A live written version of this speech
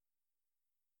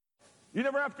You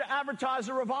never have to advertise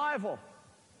a revival.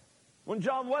 When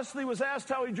John Wesley was asked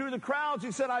how he drew the crowds,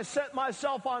 he said, I set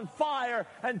myself on fire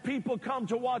and people come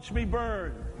to watch me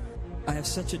burn. I have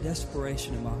such a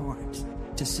desperation in my heart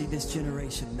to see this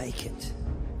generation make it.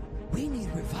 We need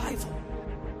revival.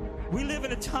 We live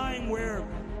in a time where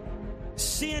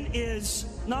sin is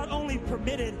not only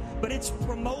permitted, but it's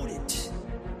promoted.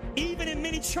 Even in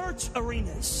many church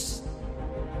arenas.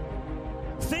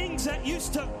 Things that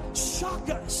used to shock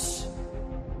us,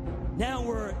 now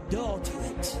we're dull to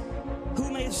it.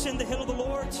 Who may ascend the hill of the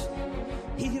Lord?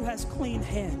 He who has clean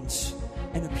hands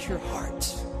and a pure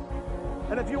heart.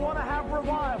 And if you want to have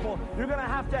revival, you're going to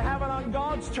have it on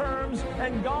God's terms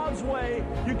and God's way.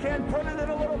 You can't put it in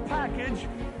a little package.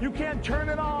 You can't turn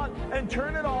it on and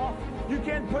turn it off. You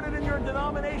can't put it in your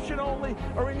denomination only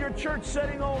or in your church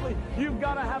setting only. You've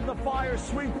got to have the fire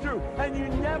sweep through. And you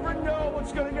never know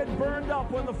what's going to get burned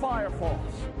up when the fire falls.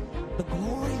 The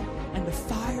glory and the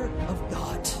fire of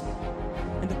God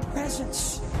and the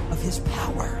presence of His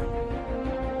power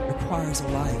requires a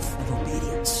life of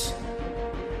obedience.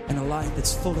 And a life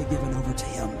that's fully given over to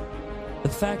Him. The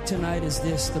fact tonight is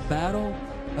this: the battle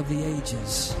of the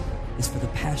ages is for the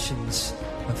passions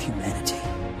of humanity.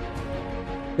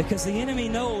 Because the enemy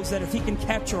knows that if he can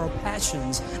capture our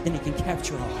passions, then he can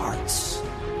capture our hearts.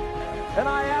 And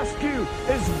I ask you,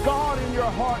 is God in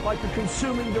your heart like a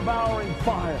consuming, devouring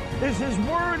fire? Is His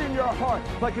Word in your heart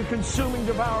like a consuming,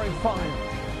 devouring fire?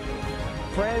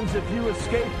 Friends, if you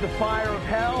escape the fire of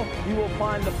hell, you will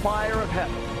find the fire of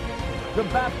heaven. The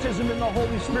baptism in the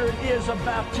Holy Spirit is a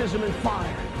baptism in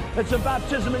fire. It's a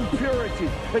baptism in purity.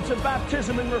 It's a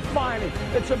baptism in refining.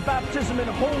 It's a baptism in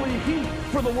holy heat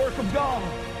for the work of God.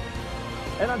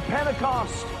 And on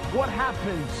Pentecost, what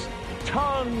happens?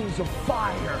 Tongues of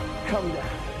fire come down.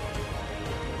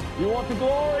 You want the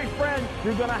glory, friend?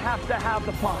 You're going to have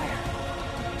the fire.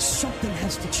 Something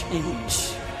has to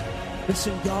change.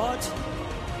 Listen, God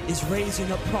is raising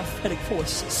up prophetic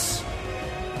voices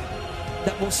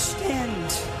that will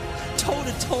stand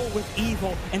toe-to-toe with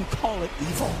evil and call it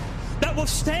evil. That will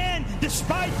stand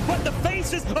despite what the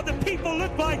faces of the people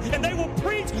look like, and they will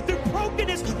preach through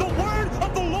brokenness the word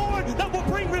of the Lord that will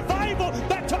bring revival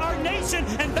back to our nation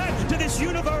and back to this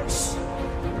universe.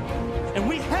 And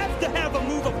we have to have a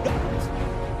move of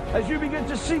God. As you begin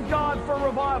to seek God for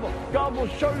revival, God will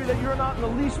show you that you're not in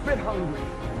the least bit hungry.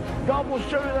 God will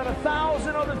show you that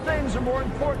 1,000 other things are more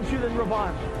important to you than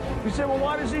revival. You say, well,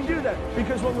 why does He do that?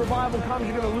 Because when revival comes,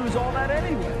 you're going to lose all that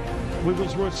anyway.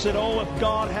 Wigglesworth said, oh, if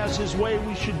God has His way,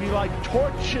 we should be like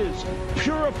torches,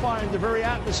 purifying the very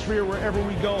atmosphere wherever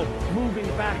we go, moving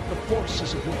back the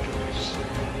forces of wickedness.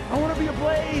 I want to be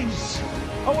ablaze.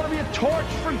 I want to be a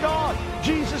torch for God.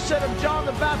 Jesus said of John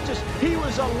the Baptist, he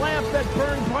was a lamp that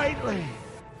burned brightly.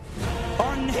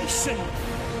 Our nation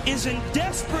is in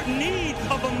desperate need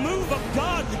of a move of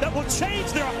God that will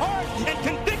change their heart and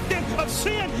convict them of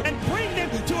sin and bring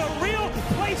them to a real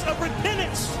place of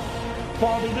repentance.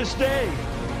 Father, this day,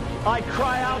 I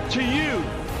cry out to you,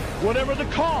 whatever the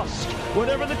cost,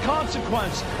 whatever the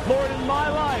consequence, Lord, in my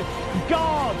life,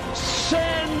 God,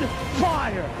 send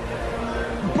fire.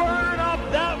 Burn up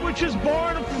that which is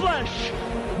born of flesh.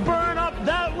 Burn up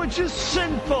that which is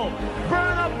sinful.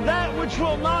 Burn up that which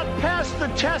will not pass the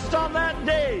test on that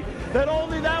day, that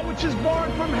only that which is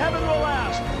born from heaven will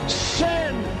last.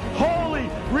 Send holy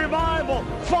revival,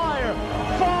 fire,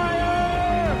 fire!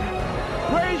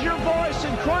 Raise your voice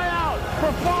and cry out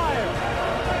for fire.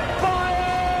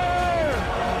 Fire!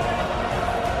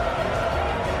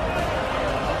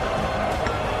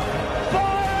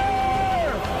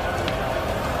 Fire!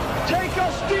 Take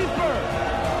us deeper.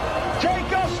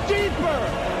 Take us deeper.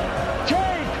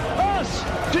 Take us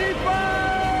deeper.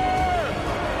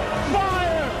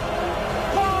 Fire!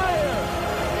 Fire!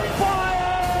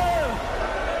 Fire!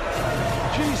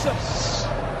 Jesus.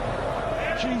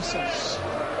 Jesus.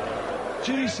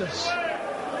 Jesus.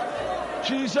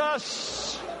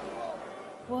 Jesus.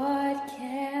 What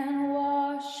can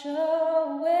wash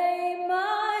away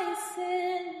my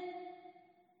sin?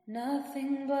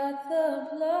 Nothing but the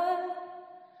blood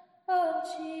of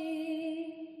Jesus.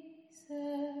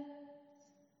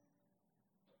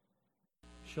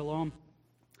 Shalom.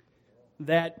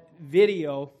 That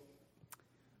video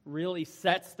really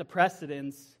sets the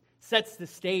precedence, sets the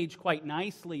stage quite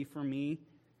nicely for me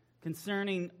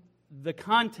concerning the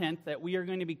content that we are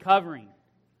going to be covering.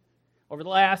 Over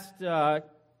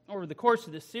the course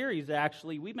of this series,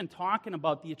 actually, we've been talking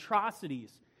about the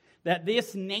atrocities that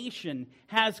this nation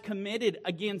has committed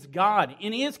against God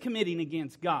and is committing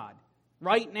against God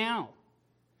right now.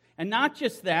 And not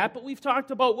just that, but we've talked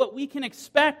about what we can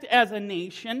expect as a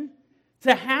nation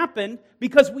to happen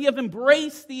because we have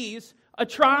embraced these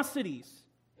atrocities.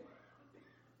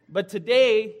 But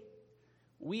today,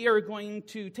 we are going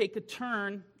to take a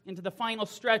turn into the final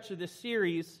stretch of this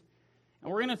series,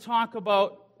 and we're going to talk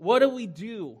about what do we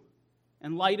do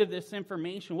in light of this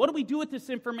information. What do we do with this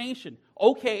information?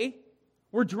 Okay,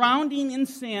 we're drowning in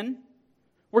sin.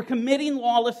 We're committing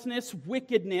lawlessness,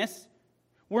 wickedness.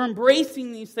 We're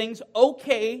embracing these things.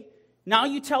 Okay, now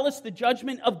you tell us the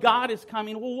judgment of God is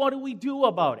coming. Well, what do we do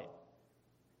about it?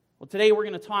 Well, today we're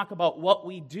going to talk about what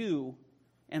we do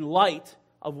in light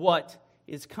of what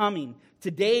is coming.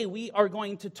 Today we are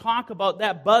going to talk about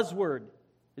that buzzword.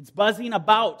 It's buzzing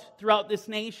about throughout this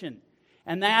nation,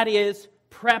 and that is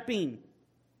prepping.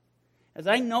 As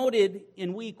I noted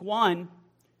in week 1,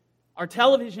 our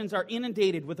televisions are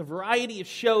inundated with a variety of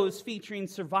shows featuring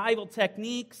survival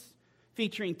techniques,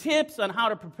 featuring tips on how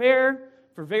to prepare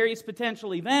for various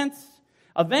potential events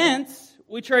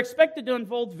which are expected to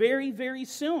unfold very, very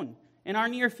soon in our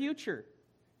near future.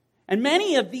 And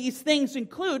many of these things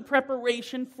include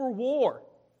preparation for war,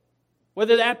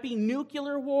 whether that be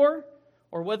nuclear war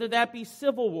or whether that be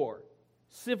civil war,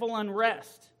 civil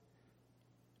unrest.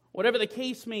 Whatever the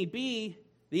case may be,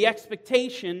 the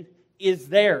expectation is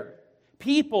there.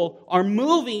 People are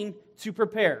moving to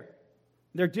prepare.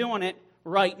 They're doing it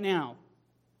right now.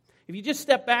 If you just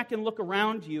step back and look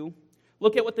around you,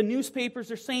 look at what the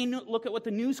newspapers are saying, look at what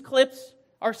the news clips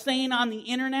are saying on the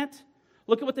internet,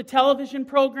 look at what the television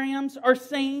programs are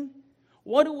saying,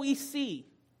 what do we see?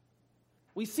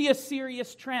 We see a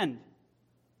serious trend.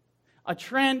 A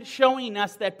trend showing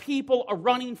us that people are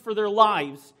running for their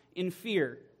lives in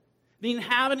fear. The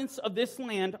inhabitants of this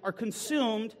land are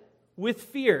consumed with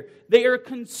fear. They are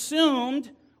consumed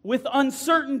with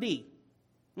uncertainty.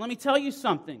 Let me tell you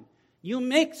something. You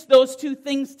mix those two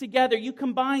things together, you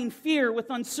combine fear with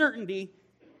uncertainty,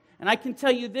 and I can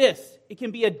tell you this, it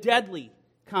can be a deadly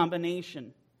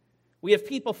combination. We have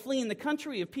people fleeing the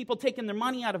country, we have people taking their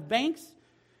money out of banks,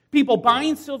 people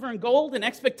buying silver and gold in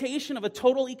expectation of a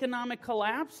total economic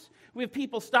collapse. We have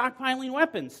people stockpiling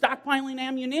weapons, stockpiling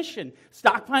ammunition,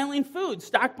 stockpiling food,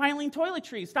 stockpiling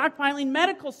toiletries, stockpiling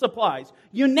medical supplies.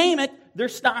 You name it, they're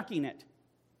stocking it.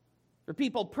 There are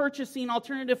people purchasing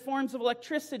alternative forms of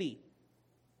electricity,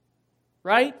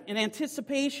 right? In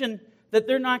anticipation that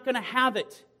they're not going to have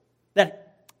it,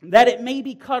 that it may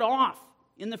be cut off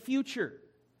in the future.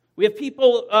 We have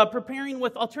people preparing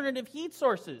with alternative heat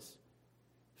sources,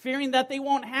 fearing that they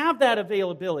won't have that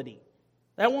availability.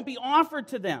 That won't be offered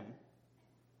to them.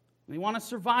 They want to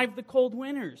survive the cold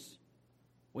winters.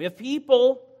 We have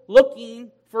people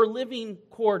looking for living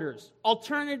quarters,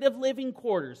 alternative living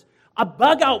quarters, a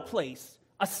bug-out place,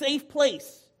 a safe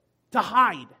place to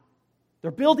hide.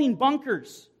 They're building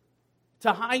bunkers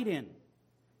to hide in.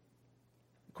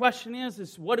 The question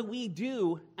is what do we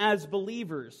do as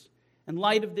believers in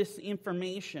light of this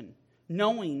information,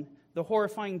 knowing the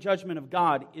horrifying judgment of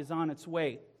God is on its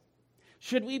way?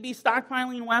 Should we be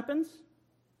stockpiling weapons,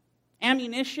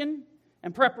 ammunition,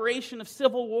 and preparation of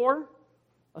civil war,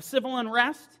 of civil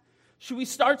unrest? Should we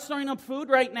start storing up food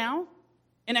right now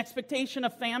in expectation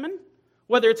of famine,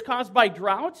 whether it's caused by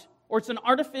drought or it's an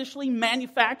artificially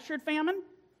manufactured famine,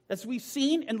 as we've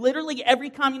seen in literally every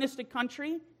communistic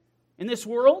country in this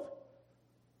world?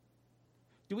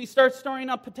 Do we start storing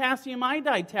up potassium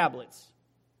iodide tablets?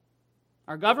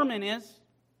 Our government is.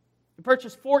 We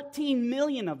purchased 14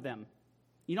 million of them.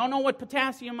 You don't know what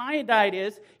potassium iodide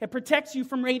is. It protects you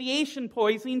from radiation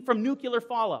poisoning from nuclear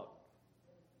fallout.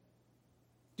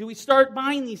 Do we start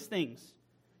buying these things?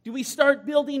 Do we start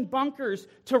building bunkers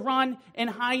to run and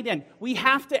hide in? We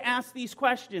have to ask these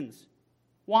questions.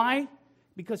 Why?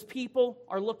 Because people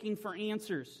are looking for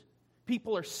answers.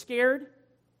 People are scared.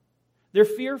 They're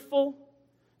fearful.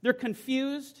 They're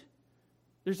confused.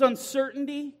 There's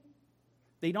uncertainty.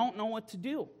 They don't know what to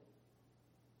do.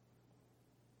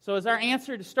 So is our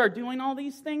answer to start doing all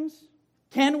these things?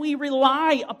 Can we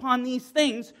rely upon these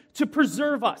things to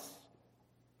preserve us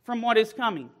from what is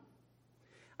coming?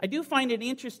 I do find it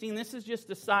interesting, this is just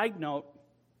a side note,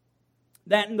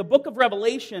 that in the book of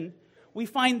Revelation, we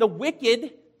find the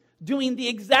wicked doing the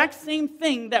exact same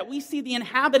thing that we see the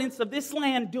inhabitants of this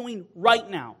land doing right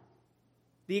now.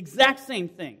 The exact same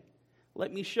thing.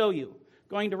 Let me show you.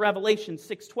 Going to Revelation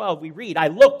 6:12, we read, I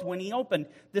looked when he opened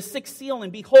the sixth seal,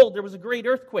 and behold, there was a great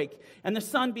earthquake, and the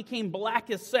sun became black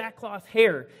as sackcloth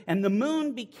hair, and the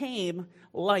moon became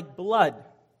like blood.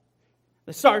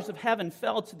 The stars of heaven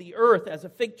fell to the earth as a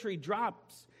fig tree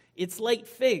drops its late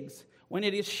figs when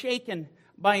it is shaken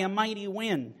by a mighty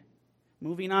wind.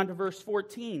 Moving on to verse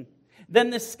 14. Then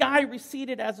the sky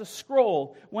receded as a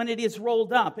scroll when it is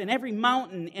rolled up, and every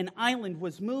mountain and island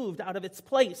was moved out of its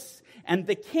place. And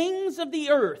the kings of the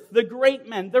earth, the great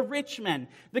men, the rich men,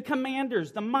 the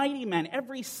commanders, the mighty men,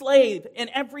 every slave and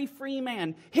every free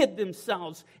man hid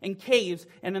themselves in caves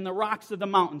and in the rocks of the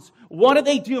mountains. What are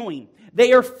they doing?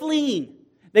 They are fleeing.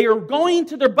 They are going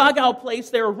to their bug out place.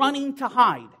 They are running to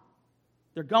hide.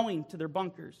 They're going to their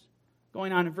bunkers.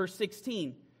 Going on in verse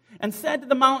 16. And said to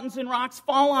the mountains and rocks,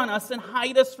 fall on us and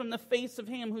hide us from the face of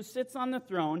him who sits on the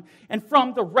throne and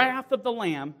from the wrath of the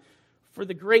Lamb. For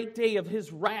the great day of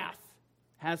his wrath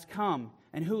has come,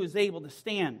 and who is able to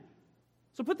stand?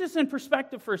 So put this in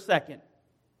perspective for a second.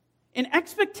 In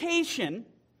expectation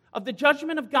of the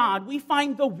judgment of God, we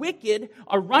find the wicked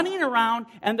are running around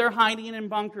and they're hiding in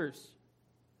bunkers.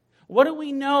 What do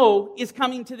we know is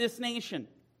coming to this nation?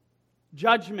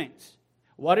 Judgment.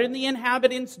 What are the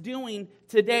inhabitants doing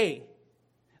today?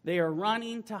 They are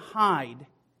running to hide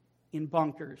in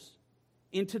bunkers,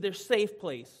 into their safe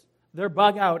place, their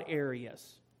bug-out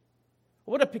areas.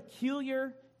 What a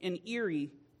peculiar and eerie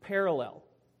parallel.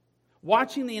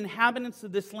 Watching the inhabitants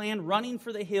of this land running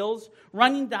for the hills,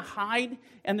 running to hide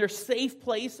in their safe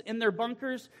place in their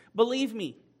bunkers. Believe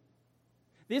me,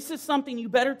 this is something you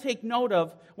better take note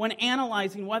of when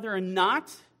analyzing whether or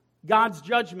not God's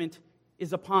judgment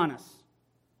is upon us.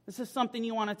 This is something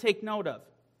you want to take note of.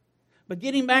 But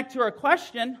getting back to our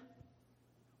question,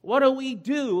 what do we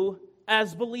do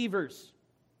as believers?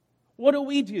 What do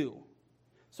we do?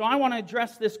 So I want to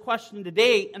address this question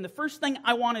today, and the first thing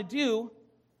I want to do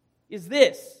is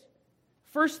this.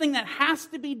 First thing that has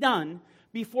to be done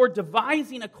before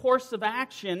devising a course of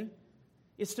action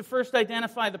is to first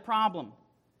identify the problem.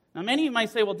 Now many of you might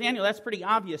say, well, Daniel, that's pretty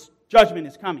obvious. Judgment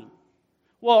is coming.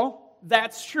 Well,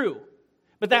 that's true.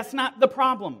 But that's not the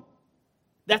problem.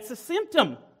 That's a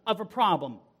symptom of a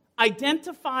problem.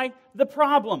 Identify the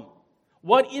problem.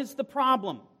 What is the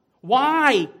problem?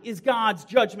 Why is God's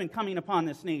judgment coming upon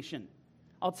this nation?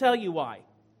 I'll tell you why.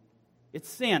 It's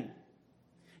sin.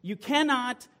 You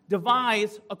cannot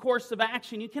devise a course of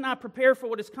action. You cannot prepare for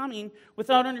what is coming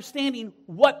without understanding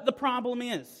what the problem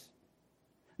is.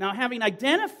 Now, having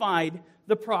identified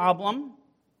the problem,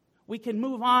 we can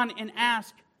move on and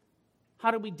ask, how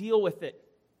do we deal with it?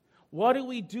 What do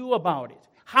we do about it?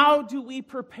 How do we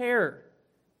prepare?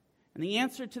 And the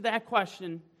answer to that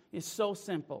question is so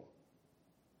simple.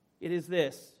 It is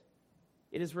this.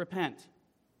 It is repent.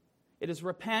 It is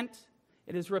repent.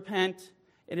 It is repent.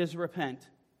 It is repent.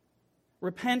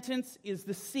 Repentance is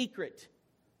the secret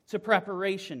to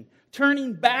preparation.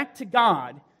 Turning back to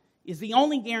God is the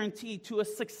only guarantee to a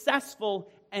successful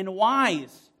and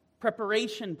wise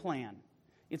preparation plan.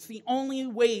 It's the only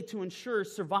way to ensure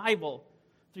survival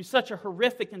through such a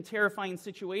horrific and terrifying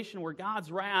situation where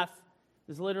God's wrath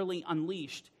is literally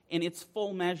unleashed in its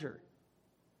full measure.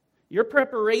 Your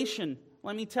preparation,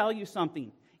 let me tell you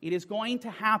something, it is going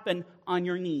to happen on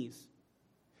your knees.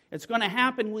 It's going to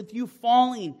happen with you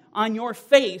falling on your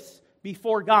face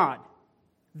before God.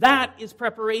 That is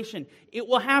preparation. It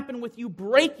will happen with you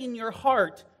breaking your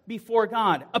heart before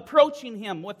God, approaching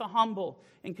Him with a humble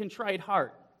and contrite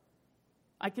heart.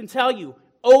 I can tell you,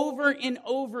 over and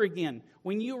over again,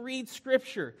 when you read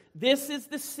Scripture, this is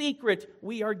the secret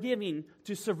we are giving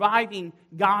to surviving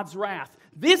God's wrath.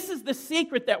 This is the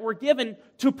secret that we're given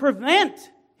to prevent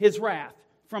His wrath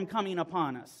from coming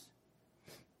upon us.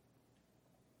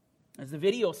 As the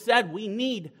video said, we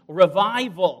need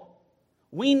revival.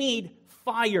 We need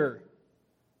fire.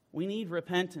 We need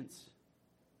repentance.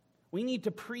 We need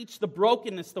to preach the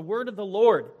brokenness, the word of the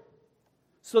Lord,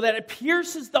 so that it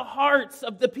pierces the hearts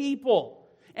of the people.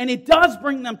 And it does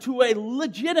bring them to a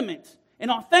legitimate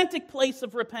and authentic place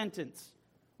of repentance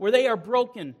where they are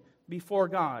broken before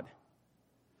God.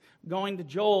 Going to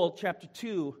Joel chapter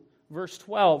 2, verse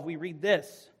 12, we read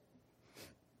this.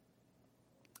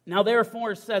 Now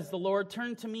therefore, says the Lord,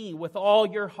 turn to me with all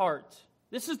your heart.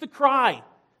 This is the cry.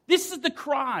 This is the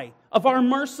cry of our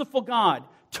merciful God.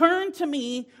 Turn to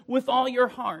me with all your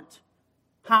heart.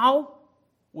 How?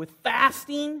 With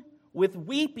fasting, with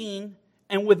weeping,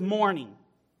 and with mourning.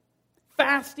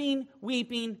 Fasting,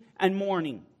 weeping, and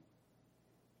mourning.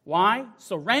 Why?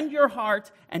 So rend your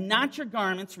heart and not your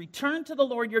garments. Return to the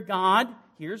Lord your God.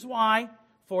 Here's why.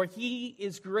 For He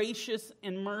is gracious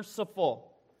and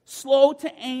merciful, slow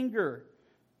to anger,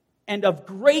 and of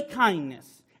great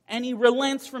kindness, and He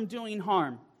relents from doing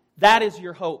harm. That is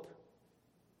your hope.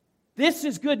 This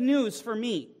is good news for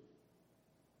me.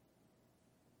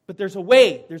 But there's a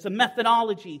way, there's a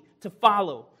methodology to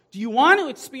follow. Do you want to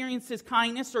experience His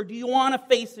kindness, or do you want to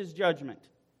face His judgment?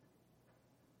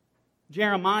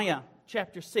 Jeremiah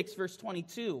chapter 6, verse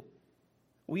 22.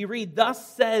 We read,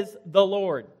 "Thus says the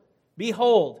Lord,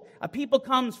 behold, a people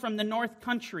comes from the north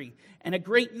country, and a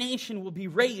great nation will be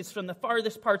raised from the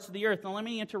farthest parts of the earth." Now let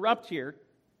me interrupt here,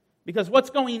 because what's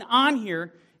going on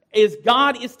here is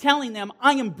God is telling them,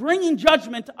 I am bringing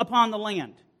judgment upon the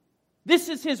land. This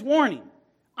is His warning.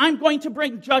 I'm going to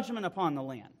bring judgment upon the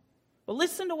land. But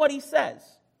listen to what He says.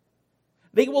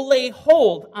 They will lay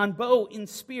hold on bow and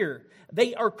spear.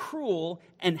 They are cruel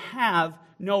and have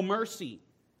no mercy.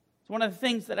 It's one of the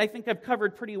things that I think I've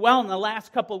covered pretty well in the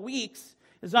last couple of weeks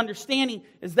is understanding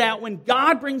is that when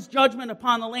God brings judgment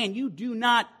upon the land, you do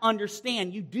not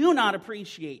understand, you do not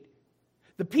appreciate.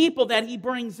 The people that He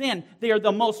brings in, they are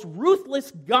the most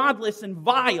ruthless, godless, and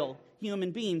vile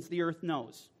human beings the earth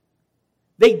knows.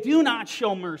 They do not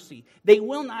show mercy. They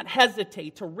will not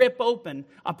hesitate to rip open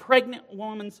a pregnant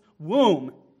woman's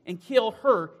womb and kill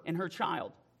her and her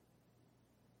child.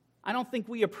 I don't think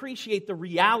we appreciate the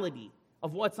reality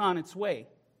of what's on its way.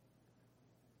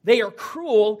 They are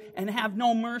cruel and have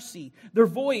no mercy. Their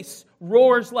voice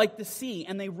roars like the sea,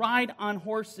 and they ride on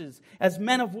horses as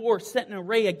men of war set in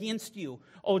array against you,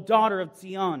 O daughter of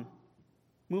Zion.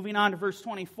 Moving on to verse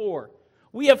 24.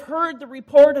 We have heard the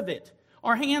report of it.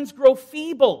 Our hands grow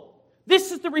feeble.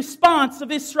 This is the response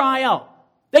of Israel.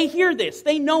 They hear this.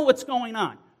 They know what's going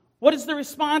on. What is the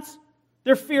response?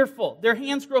 They're fearful. Their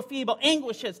hands grow feeble.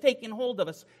 Anguish has taken hold of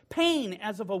us. Pain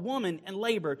as of a woman in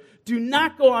labor. Do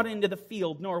not go out into the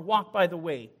field, nor walk by the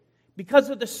way.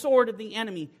 Because of the sword of the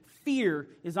enemy, fear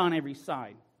is on every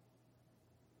side.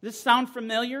 Does this sound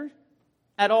familiar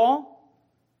at all?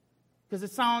 Because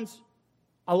it sounds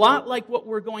a lot like what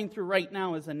we're going through right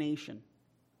now as a nation.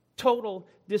 Total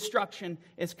destruction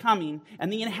is coming,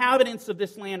 and the inhabitants of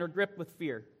this land are gripped with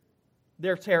fear.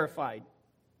 They're terrified.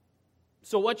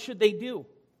 So what should they do?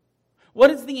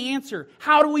 What is the answer?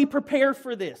 How do we prepare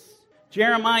for this?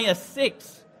 Jeremiah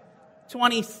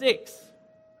 6:26.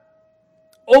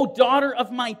 O daughter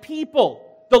of my people.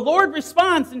 The Lord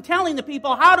responds in telling the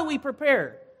people, how do we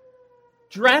prepare?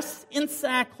 Dress in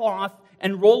sackcloth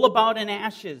and roll about in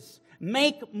ashes.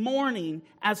 Make mourning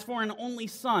as for an only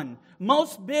son.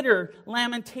 Most bitter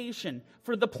lamentation,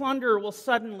 for the plunderer will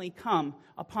suddenly come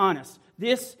upon us.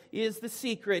 This is the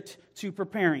secret to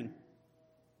preparing.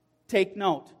 Take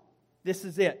note. This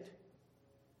is it.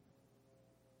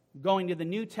 Going to the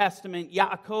New Testament,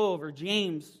 Yaakov, or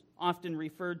James, often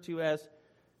referred to as,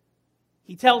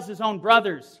 he tells his own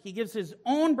brothers, he gives his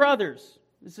own brothers,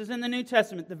 this is in the New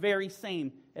Testament, the very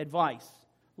same advice.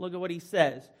 Look at what he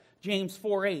says. James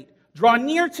 4:8. Draw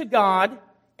near to God,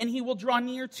 and He will draw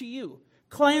near to you.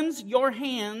 Cleanse your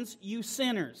hands, you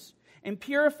sinners, and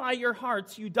purify your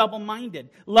hearts, you double-minded.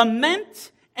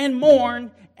 Lament and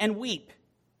mourn and weep.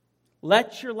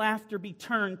 Let your laughter be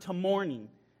turned to mourning,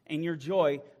 and your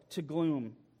joy to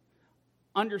gloom.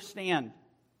 Understand,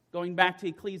 going back to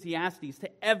Ecclesiastes, to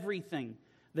everything,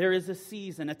 there is a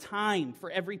season, a time for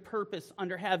every purpose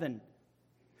under heaven.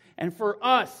 And for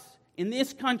us, in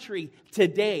this country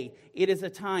today, it is a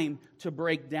time to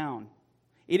break down.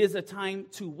 It is a time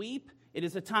to weep. It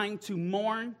is a time to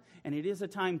mourn. And it is a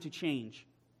time to change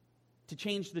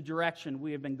the direction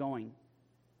we have been going.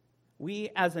 We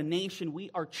as a nation,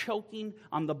 we are choking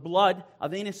on the blood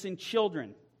of innocent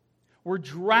children. We're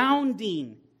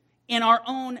drowning in our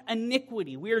own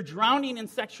iniquity. We are drowning in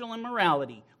sexual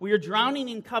immorality. We are drowning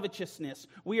in covetousness.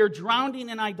 We are drowning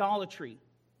in idolatry.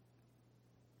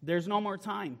 There's no more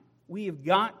time. We have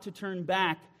got to turn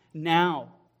back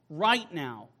now, right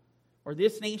now, or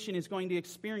this nation is going to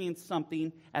experience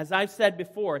something, as I've said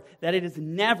before, that it has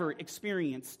never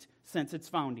experienced since its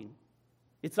founding.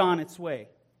 It's on its way.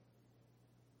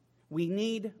 We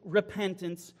need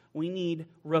repentance. We need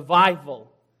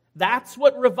revival. That's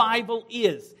what revival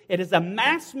is. It is a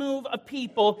mass move of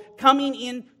people coming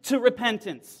into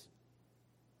repentance.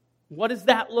 What does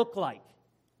that look like?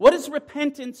 What does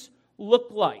repentance look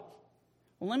like?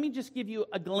 Well, let me just give you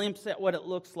a glimpse at what it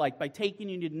looks like by taking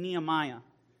you to Nehemiah,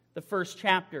 the first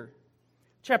chapter.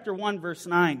 Chapter 1, verse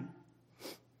 9.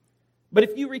 But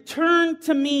if you return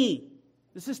to me,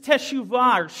 this is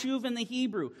teshuvah, or shuv in the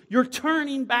Hebrew. You're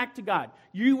turning back to God.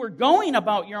 You were going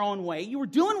about your own way. You were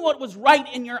doing what was right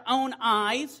in your own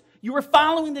eyes. You were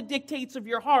following the dictates of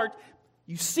your heart.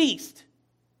 You ceased.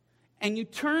 And you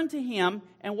turn to Him,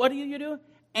 and what do?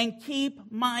 And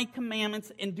keep my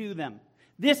commandments and do them.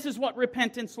 This is what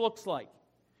repentance looks like.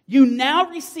 You now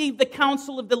receive the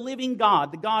counsel of the living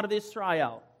God, the God of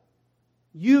Israel.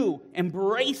 You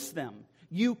embrace them.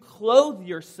 You clothe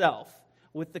yourself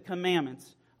with the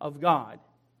commandments of God.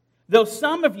 Though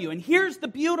some of you, and here's the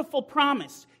beautiful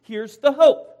promise, here's the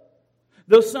hope.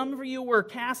 Though some of you were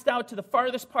cast out to the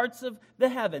farthest parts of the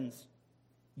heavens,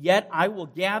 Yet I will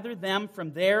gather them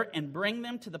from there and bring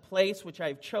them to the place which I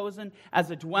have chosen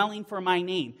as a dwelling for my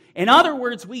name. In other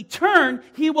words, we turn,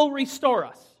 He will restore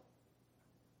us.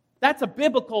 That's a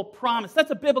biblical promise.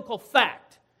 That's a biblical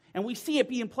fact. And we see it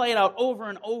being played out over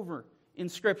and over in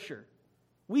Scripture.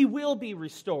 We will be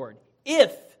restored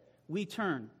if we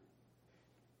turn.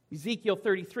 Ezekiel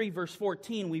 33, verse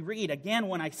 14, we read, again,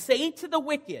 when I say to the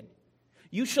wicked,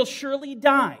 you shall surely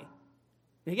die.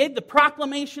 Okay, the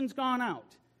proclamation's gone out.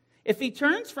 If he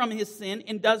turns from his sin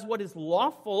and does what is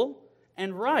lawful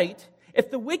and right, if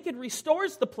the wicked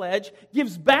restores the pledge,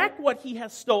 gives back what he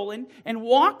has stolen, and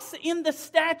walks in the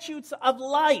statutes of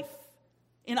life,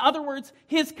 in other words,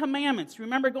 His commandments.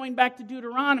 Remember going back to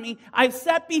Deuteronomy, I've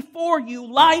set before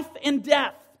you life and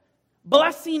death,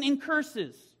 blessing and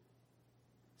curses.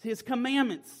 His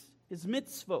commandments, His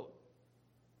mitzvot.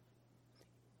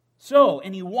 So,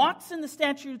 and he walks in the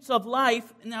statutes of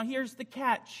life, now here's the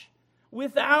catch,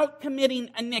 without committing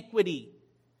iniquity.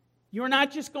 You're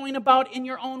not just going about in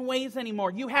your own ways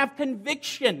anymore. You have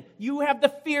conviction. You have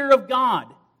the fear of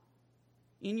God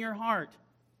in your heart.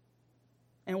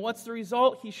 And what's the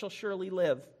result? He shall surely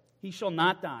live. He shall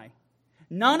not die.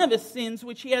 None of his sins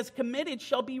which he has committed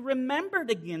shall be remembered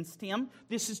against him.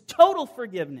 This is total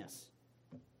forgiveness.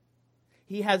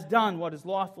 He has done what is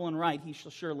lawful and right. He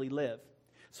shall surely live.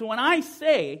 So when I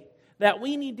say that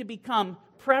we need to become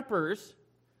preppers,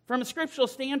 from a scriptural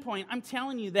standpoint, I'm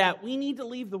telling you that we need to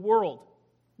leave the world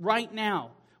right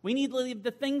now. We need to leave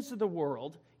the things of the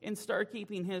world and start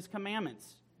keeping His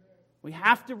commandments. We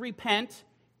have to repent.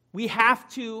 We have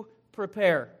to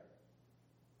prepare.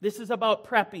 This is about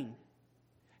prepping.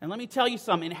 And let me tell you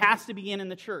something, it has to begin in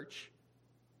the church.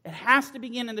 It has to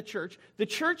begin in the church. The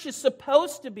church is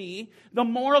supposed to be the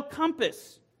moral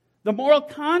compass, the moral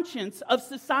conscience of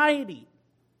society.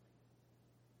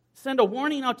 Send a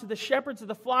warning out to the shepherds of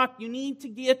the flock. You need to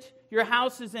get your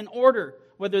houses in order,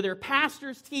 whether they're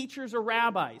pastors, teachers, or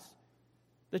rabbis.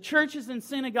 The churches and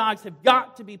synagogues have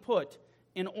got to be put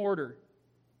in order.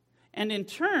 And in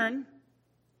turn,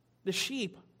 the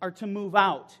sheep are to move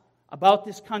out about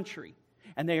this country.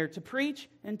 And they are to preach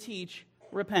and teach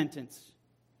repentance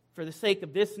for the sake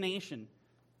of this nation,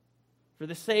 for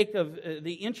the sake of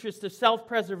the interest of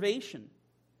self-preservation.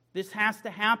 This has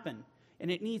to happen. And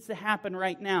it needs to happen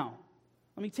right now.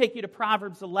 Let me take you to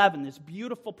Proverbs 11, this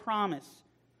beautiful promise.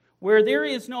 Where there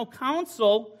is no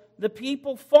counsel, the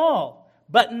people fall.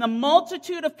 But in the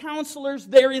multitude of counselors,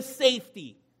 there is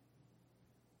safety.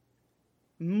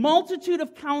 Multitude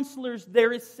of counselors,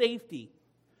 there is safety.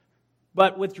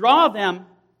 But withdraw them,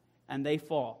 and they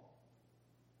fall.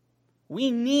 We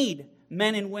need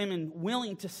men and women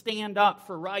willing to stand up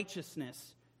for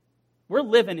righteousness. We're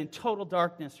living in total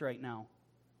darkness right now.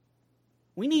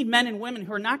 We need men and women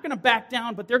who are not going to back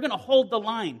down, but they're going to hold the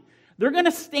line. They're going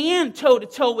to stand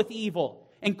toe-to-toe with evil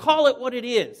and call it what it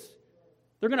is.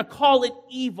 They're going to call it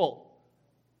evil.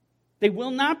 They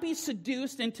will not be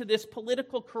seduced into this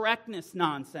political correctness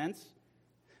nonsense.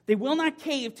 They will not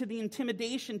cave to the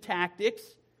intimidation tactics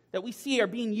that we see are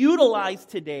being utilized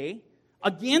today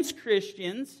against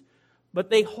Christians, but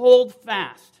they hold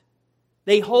fast.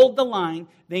 They hold the line.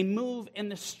 They move in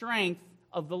the strength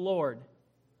of the Lord,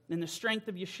 in the strength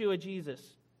of Yeshua Jesus.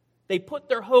 They put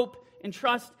their hope and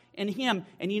trust in Him.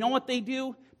 And you know what they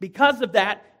do? Because of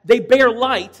that, they bear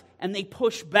light and they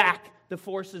push back the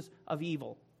forces of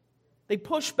evil. They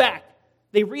push back.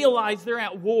 They realize they're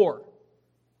at war.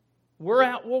 We're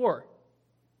at war.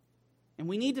 And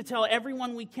we need to tell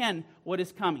everyone we can what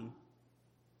is coming.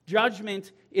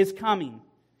 Judgment is coming.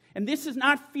 And this is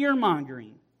not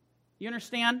fear-mongering. You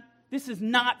understand? This is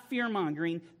not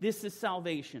fear-mongering. This is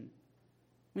salvation.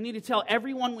 We need to tell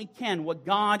everyone we can what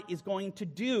God is going to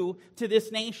do to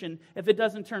this nation if it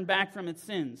doesn't turn back from its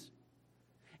sins.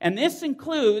 And this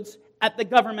includes at the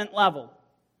government level.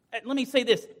 Let me say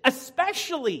this,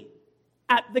 especially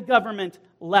at the government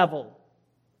level.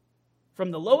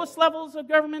 From the lowest levels of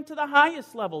government to the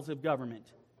highest levels of government.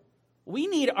 We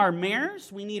need our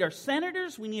mayors, we need our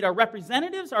senators, we need our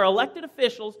representatives, our elected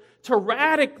officials to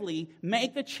radically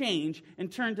make a change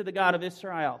and turn to the God of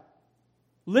Israel.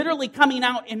 Literally coming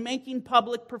out and making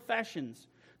public professions,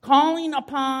 calling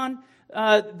upon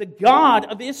the God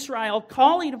of Israel,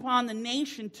 calling upon the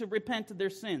nation to repent of their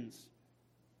sins,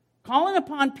 calling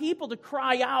upon people to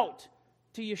cry out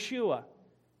to Yeshua,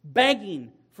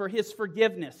 begging for His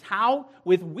forgiveness. How?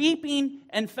 With weeping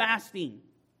and fasting.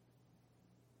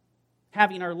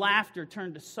 Having our laughter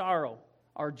turn to sorrow,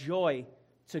 our joy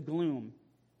to gloom.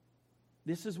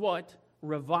 This is what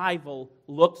revival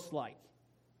looks like.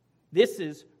 This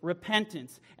is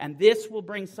repentance, and this will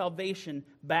bring salvation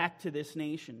back to this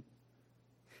nation.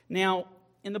 Now,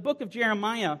 in the book of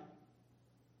Jeremiah,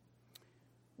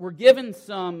 we're given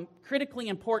some critically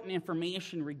important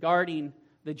information regarding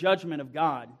the judgment of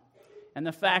God and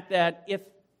the fact that if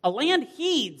a land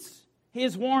heeds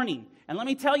his warning, and let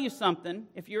me tell you something,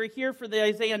 if you're here for the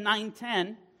Isaiah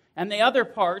 9:10 and the other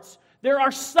parts, there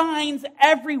are signs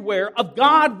everywhere of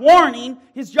God warning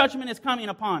his judgment is coming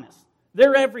upon us.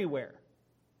 They're everywhere.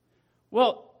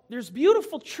 Well, there's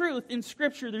beautiful truth in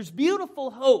Scripture. There's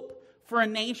beautiful hope for a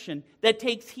nation that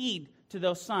takes heed to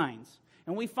those signs.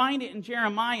 And we find it in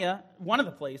Jeremiah, one of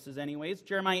the places anyways,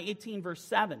 Jeremiah 18 verse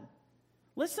 7.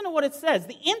 Listen to what it says.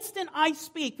 The instant I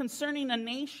speak concerning a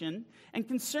nation and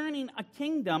concerning a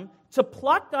kingdom to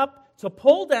pluck up, to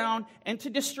pull down, and to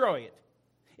destroy it.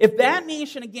 If that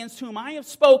nation against whom I have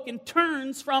spoken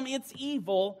turns from its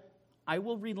evil, I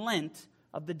will relent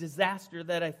of the disaster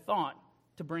that I thought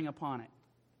to bring upon it.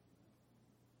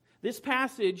 This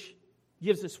passage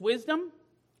gives us wisdom.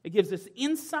 It gives us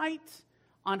insight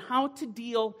on how to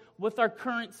deal with our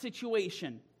current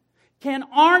situation. Can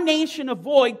our nation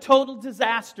avoid total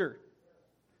disaster?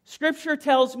 Scripture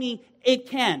tells me it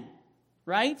can,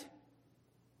 right?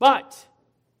 But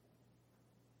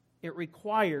it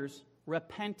requires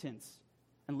repentance.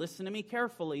 And listen to me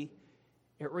carefully.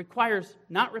 It requires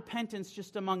not repentance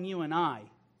just among you and I.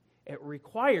 It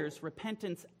requires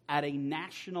repentance at a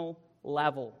national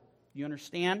level. You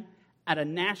understand? At a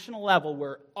national level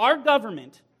where our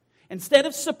government, instead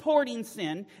of supporting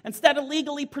sin, instead of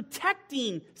legally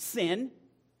protecting sin,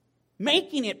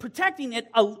 making it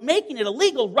a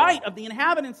legal right of the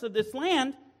inhabitants of this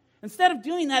land, instead of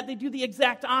doing that, they do the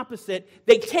exact opposite.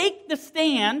 They take the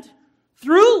stand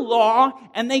through law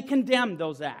and they condemn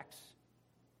those acts.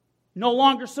 No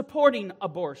longer supporting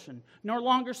abortion, no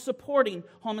longer supporting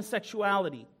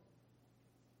homosexuality.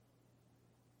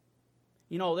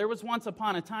 You know, there was once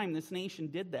upon a time this nation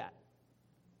did that.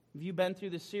 If you've been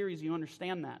through this series, you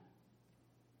understand that.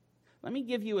 Let me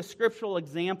give you a scriptural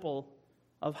example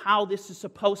of how this is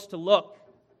supposed to look,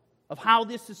 of how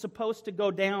this is supposed to go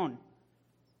down.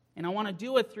 And I want to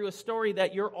do it through a story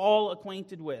that you're all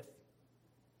acquainted with,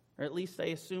 or at least I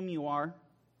assume you are.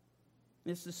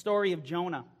 This is the story of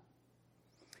Jonah.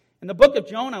 In the book of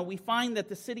Jonah, we find that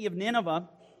the city of Nineveh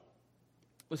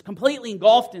was completely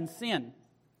engulfed in sin.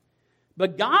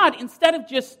 But God, instead of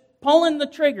just pulling the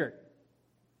trigger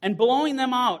and blowing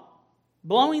them out,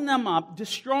 blowing them up,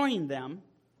 destroying them,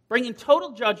 bringing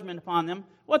total judgment upon them,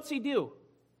 what's He do?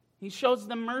 He shows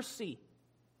them mercy.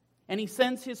 And He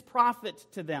sends His prophet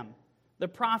to them, the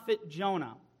prophet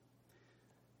Jonah.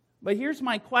 But here's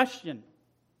my question.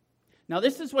 Now,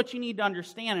 this is what you need to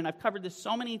understand, and I've covered this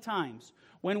so many times.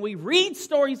 When we read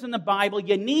stories in the Bible,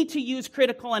 you need to use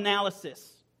critical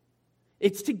analysis.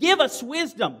 It's to give us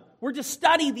wisdom. We're to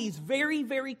study these very,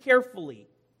 very carefully.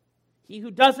 He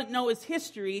who doesn't know his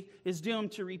history is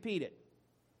doomed to repeat it.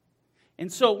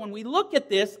 And so when we look at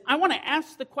this, I want to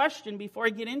ask the question before I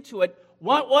get into it,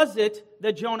 what was it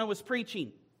that Jonah was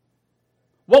preaching?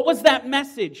 What was that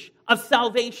message of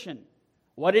salvation?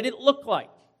 What did it look like?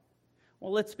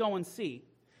 Well, let's go and see.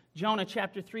 Jonah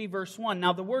chapter 3, verse 1.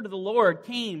 Now the word of the Lord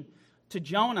came to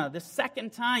Jonah the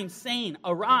second time, saying,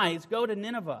 Arise, go to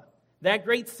Nineveh, that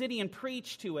great city, and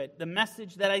preach to it the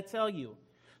message that I tell you.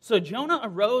 So Jonah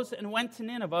arose and went to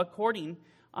Nineveh according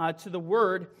to the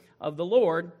word of the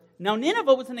Lord. Now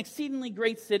Nineveh was an exceedingly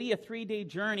great city, a 3-day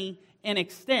journey in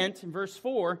extent, in verse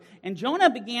 4. And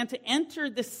Jonah began to enter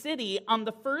the city on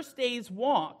the first day's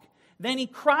walk. Then he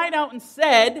cried out and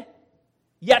said,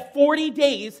 Yet 40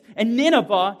 days, and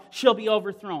Nineveh shall be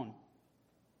overthrown.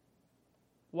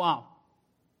 Wow.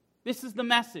 This is the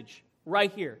message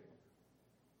right here.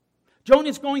 Jonah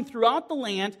is going throughout the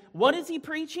land. What is he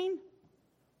preaching?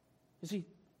 Is he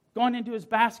going into his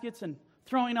baskets and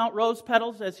throwing out rose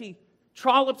petals as he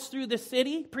trollops through the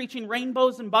city, preaching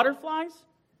rainbows and butterflies?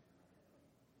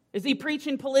 Is he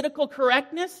preaching political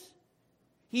correctness?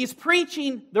 He's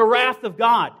preaching the wrath of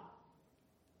God.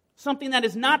 Something that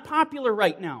is not popular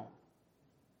right now.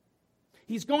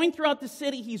 He's going throughout the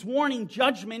city. He's warning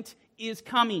judgment is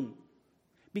coming.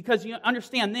 Because you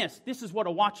understand this. This is what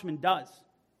a watchman does.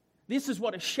 This is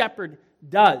what a shepherd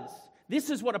does.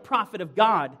 This is what a prophet of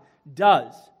God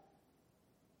does.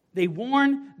 They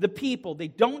warn the people. They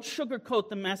don't sugarcoat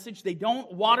the message. They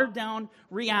don't water down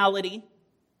reality,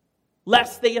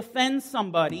 lest they offend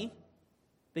somebody.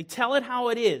 They tell it how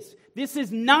it is. This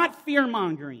is not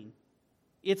fear-mongering.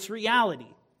 It's reality.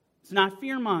 It's not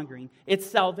fear-mongering. It's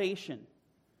salvation.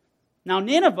 Now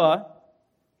Nineveh,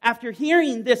 after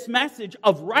hearing this message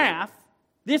of wrath,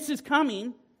 this is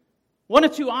coming, one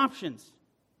of two options.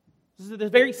 This is the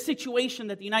very situation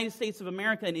that the United States of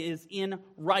America is in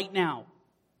right now.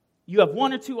 you have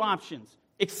one or two options.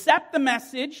 Accept the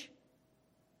message,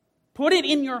 put it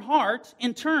in your heart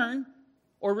in turn,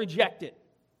 or reject it.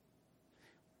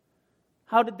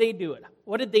 How did they do it?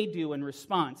 What did they do in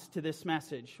response to this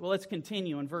message? Well, let's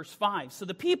continue in verse 5. So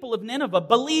the people of Nineveh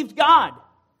believed God.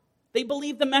 They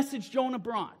believed the message Jonah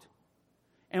brought.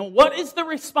 And what is the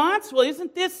response? Well,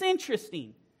 isn't this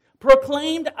interesting?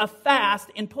 Proclaimed a fast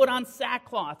and put on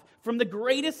sackcloth, from the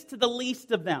greatest to the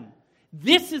least of them.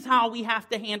 This is how we have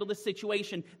to handle the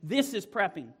situation. This is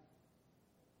prepping.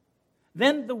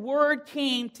 Then the word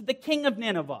came to the king of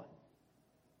Nineveh.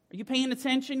 Are you paying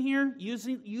attention here?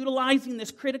 Utilizing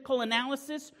this critical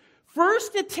analysis?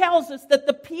 First, it tells us that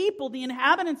the people, the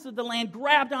inhabitants of the land,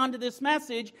 grabbed onto this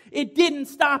message. It didn't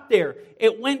stop there.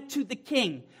 It went to the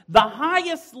king. The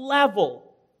highest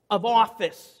level of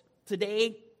office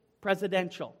today,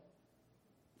 presidential.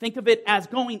 Think of it as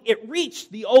it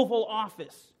reached the Oval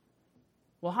Office.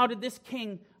 Well, how did this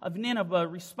king of Nineveh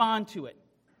respond to it?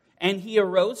 And he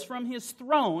arose from his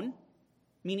throne,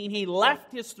 meaning he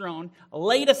left his throne,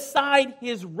 laid aside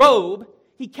his robe,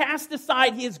 he cast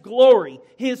aside his glory,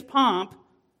 his pomp,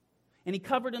 and he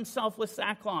covered himself with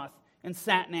sackcloth and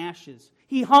sat in ashes.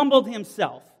 He humbled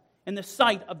himself in the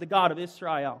sight of the God of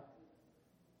Israel.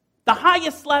 The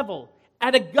highest level,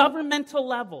 at a governmental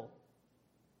level.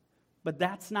 But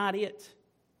that's not it.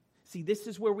 See, this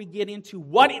is where we get into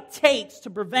what it takes to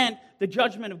prevent the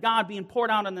judgment of God being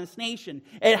poured out on this nation.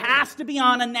 It has to be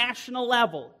on a national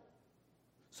level.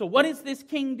 So what does this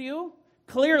king do?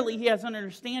 Clearly, he has an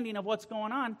understanding of what's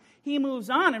going on. He moves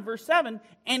on in verse 7,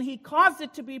 and he caused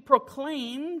it to be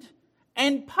proclaimed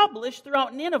and published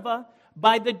throughout Nineveh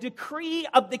by the decree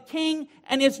of the king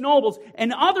and his nobles.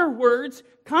 In other words,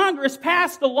 Congress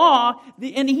passed a law,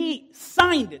 and he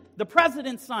signed it. The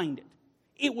president signed it.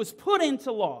 It was put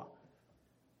into law,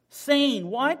 saying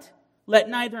what? Let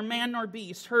neither man nor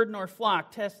beast, herd nor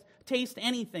flock taste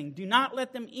anything. Do not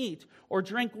let them eat or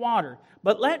drink water,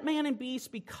 but let man and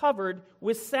beast be covered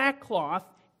with sackcloth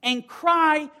and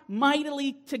cry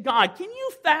mightily to God. Can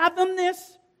you fathom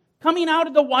this coming out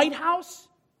of the White House?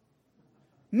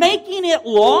 Making it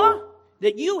law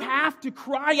that you have to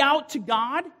cry out to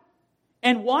God?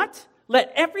 And what?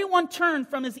 Let everyone turn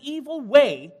from his evil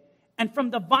way and from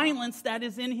the violence that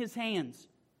is in his hands.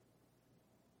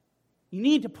 You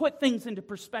need to put things into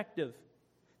perspective.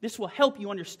 This will help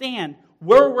you understand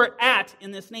where we're at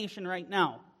in this nation right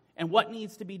now and what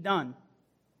needs to be done.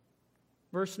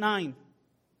 Verse 9.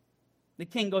 The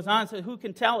king goes on and says, who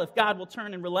can tell if God will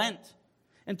turn and relent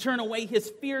and turn away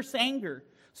his fierce anger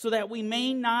so that we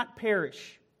may not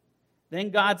perish? Then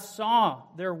God saw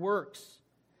their works,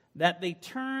 that they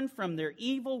turned from their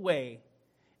evil way,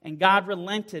 and God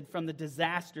relented from the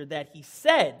disaster that he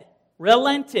said,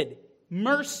 relented,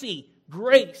 mercy,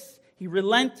 grace. He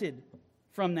relented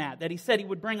from that he said he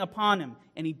would bring upon him,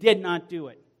 and he did not do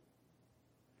it.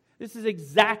 This is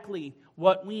exactly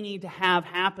what we need to have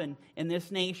happen in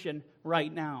this nation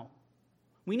right now.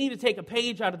 We need to take a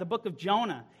page out of the book of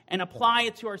Jonah and apply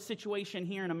it to our situation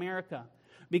here in America.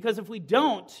 Because if we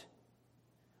don't,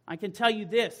 I can tell you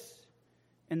this,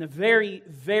 in the very,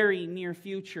 very near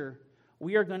future,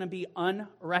 we are going to be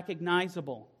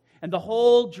unrecognizable. And the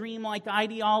whole dreamlike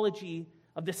ideology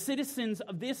of the citizens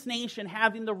of this nation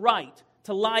having the right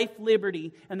to life,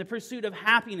 liberty, and the pursuit of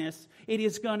happiness, it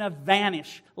is going to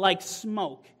vanish like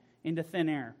smoke into thin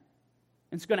air.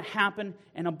 It's going to happen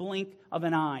in a blink of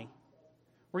an eye.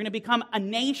 We're going to become a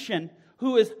nation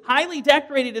who is highly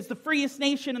decorated as the freest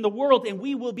nation in the world, and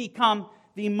we will become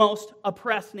the most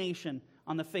oppressed nation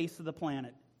on the face of the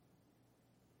planet.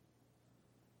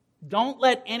 Don't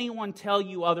let anyone tell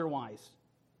you otherwise.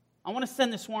 I want to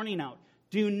send this warning out.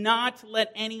 Do not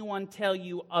let anyone tell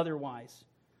you otherwise.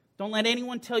 Don't let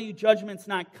anyone tell you judgment's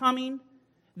not coming,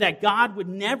 that God would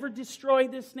never destroy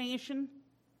this nation.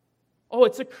 Oh,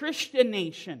 it's a Christian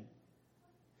nation.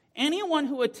 Anyone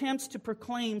who attempts to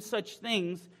proclaim such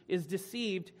things is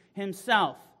deceived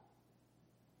himself.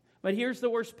 But here's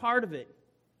the worst part of it.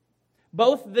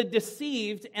 Both the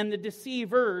deceived and the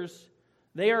deceivers,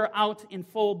 they are out in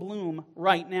full bloom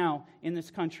right now in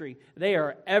this country. They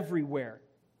are everywhere.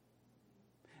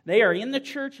 They are in the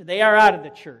church, they are out of the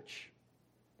church.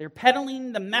 They're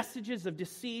peddling the messages of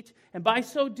deceit, and by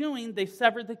so doing, they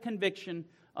sever the conviction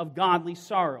of godly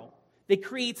sorrow. They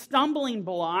create stumbling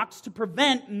blocks to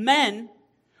prevent men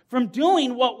from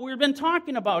doing what we've been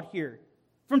talking about here,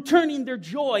 from turning their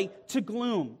joy to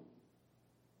gloom.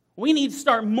 We need to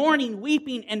start mourning,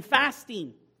 weeping, and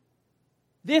fasting.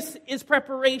 This is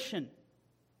preparation.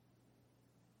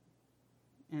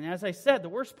 And as I said, the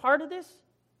worst part of this,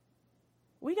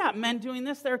 we got men doing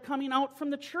this that are coming out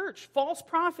from the church, false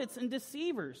prophets and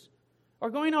deceivers. or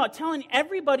going out telling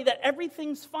everybody that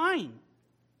everything's fine.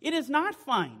 It is not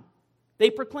fine. They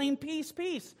proclaim peace,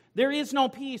 peace. There is no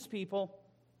peace, people.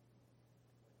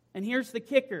 And here's the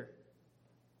kicker.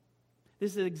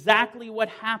 This is exactly what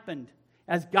happened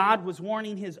as God was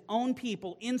warning His own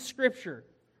people in Scripture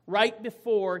right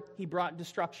before He brought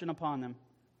destruction upon them.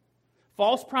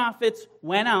 False prophets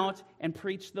went out and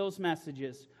preached those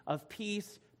messages of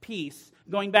peace, peace.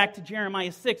 Going back to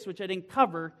Jeremiah 6, which I didn't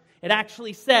cover, it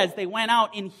actually says they went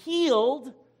out and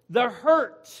healed the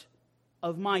hurt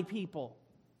of my people.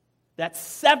 That's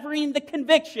severing the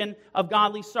conviction of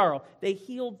godly sorrow. They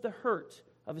healed the hurt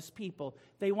of His people.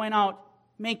 They went out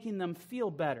making them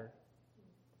feel better.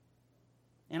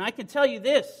 And I can tell you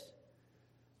this,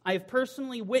 I have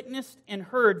personally witnessed and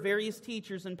heard various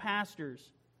teachers and pastors,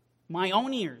 my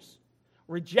own ears,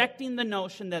 rejecting the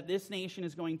notion that this nation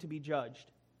is going to be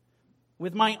judged.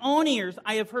 With my own ears,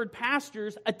 I have heard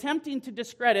pastors attempting to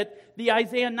discredit the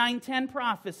Isaiah 9:10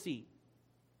 prophecy.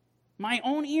 My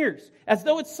own ears, as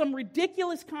though it's some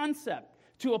ridiculous concept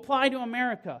to apply to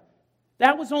America.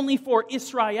 That was only for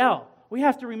Israel. We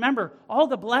have to remember, all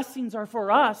the blessings are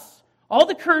for us. All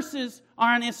the curses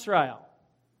are on Israel.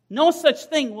 No such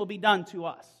thing will be done to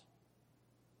us.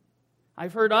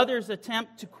 I've heard others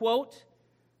attempt to quote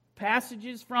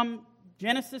passages from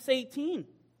Genesis 18.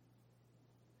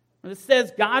 It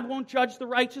says God won't judge the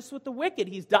righteous with the wicked.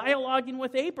 He's dialoguing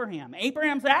with Abraham.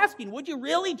 Abraham's asking, would you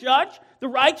really judge the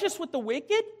righteous with the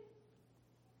wicked?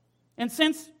 And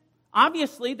since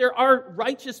obviously there are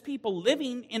righteous people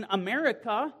living in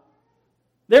America,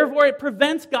 therefore it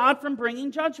prevents God from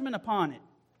bringing judgment upon it.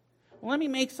 Well, let me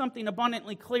make something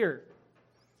abundantly clear.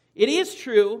 It is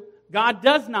true, God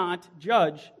does not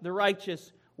judge the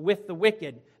righteous with the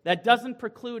wicked. That doesn't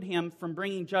preclude Him from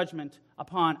bringing judgment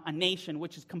upon a nation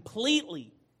which is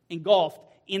completely engulfed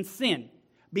in sin.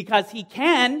 Because He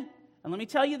can, and let me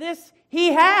tell you this,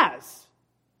 He has.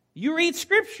 You read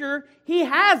Scripture, He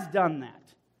has done that.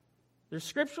 There's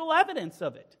scriptural evidence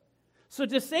of it. So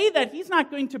to say that He's not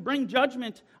going to bring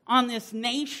judgment on this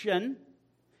nation,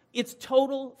 it's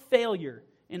total failure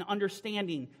in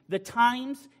understanding the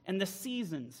times and the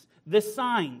seasons, the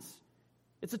signs.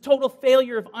 It's a total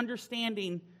failure of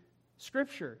understanding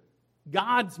Scripture.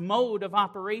 God's mode of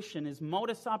operation is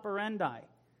modus operandi.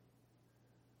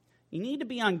 You need to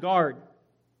be on guard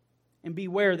and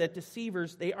beware that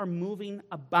deceivers, they are moving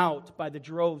about by the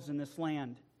droves in this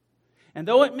land. And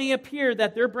though it may appear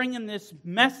that they're bringing this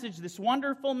message, this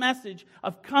wonderful message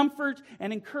of comfort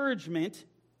and encouragement,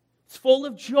 it's full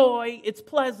of joy, it's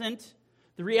pleasant,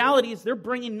 the reality is they're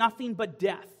bringing nothing but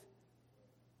death.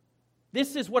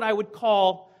 This is what I would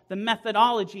call the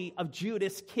methodology of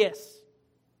Judas' kiss.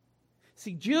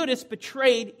 See, Judas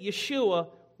betrayed Yeshua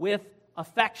with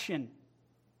affection,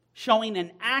 showing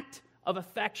an act of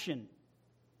affection.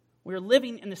 We're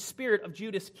living in the spirit of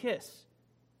Judas' kiss.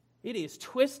 It is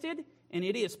twisted and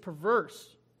it is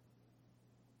perverse.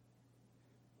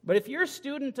 But if you're a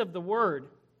student of the Word,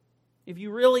 if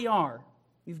you really are,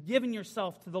 you've given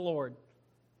yourself to the Lord,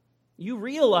 you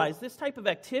realize this type of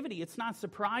activity, it's not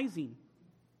surprising.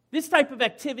 This type of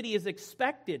activity is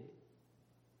expected.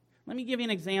 Let me give you an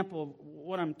example of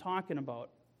what I'm talking about.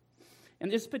 In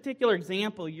this particular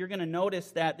example, you're going to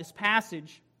notice that this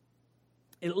passage,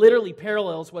 it literally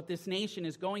parallels what this nation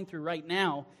is going through right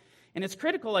now. And it's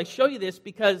critical I show you this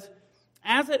because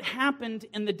as it happened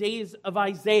in the days of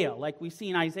Isaiah, like we see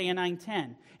in Isaiah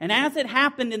 9:10, and as it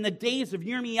happened in the days of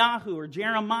Yirmiyahu or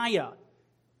Jeremiah,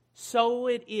 so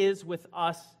it is with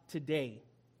us today.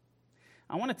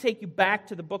 I want to take you back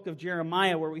to the book of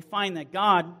Jeremiah where we find that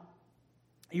God,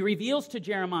 He reveals to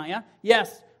Jeremiah,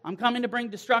 yes, I'm coming to bring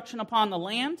destruction upon the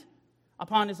land,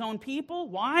 upon His own people.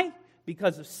 Why?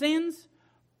 Because of sins.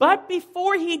 But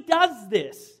before He does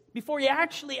this, before He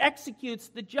actually executes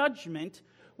the judgment,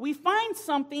 we find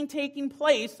something taking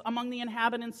place among the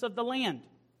inhabitants of the land.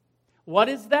 What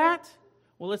is that?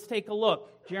 Well, let's take a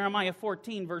look. Jeremiah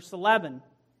 14, verse 11.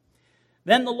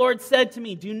 Then the Lord said to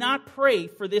me, do not pray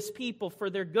for this people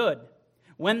for their good.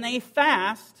 When they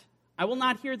fast, I will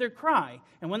not hear their cry.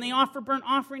 And when they offer burnt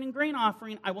offering and grain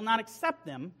offering, I will not accept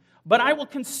them. But I will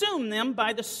consume them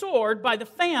by the sword, by the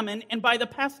famine, and by the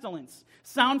pestilence.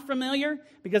 Sound familiar?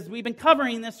 Because we've been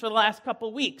covering this for the last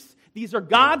couple weeks. These are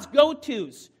God's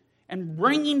go-tos and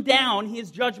bringing down His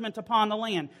judgment upon the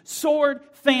land. Sword,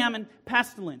 famine,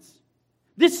 pestilence.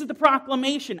 This is the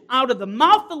proclamation out of the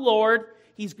mouth of the Lord.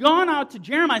 He's gone out to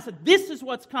Jeremiah and said, this is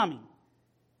what's coming.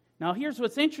 Now here's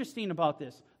what's interesting about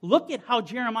this. Look at how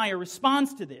Jeremiah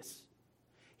responds to this.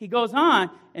 He goes on,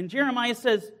 and Jeremiah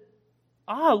says,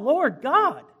 Lord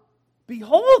God,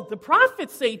 behold, the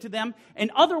prophets say to them,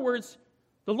 in other words,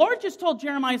 The Lord just told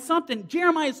Jeremiah something.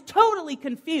 Jeremiah is totally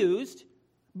confused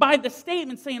by the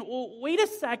statement saying, well, wait a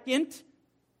second.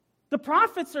 The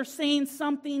prophets are saying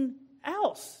something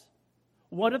else.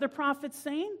 What are the prophets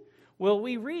saying? Well,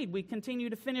 we continue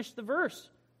to finish the verse.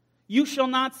 You shall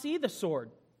not see the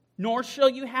sword, nor shall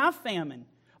you have famine,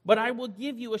 but I will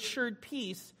give you assured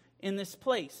peace in this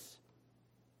place.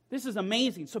 This is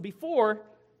amazing. So before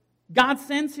God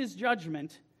sends His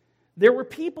judgment, there were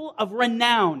people of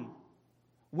renown,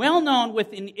 well known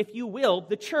within, if you will,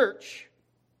 the church,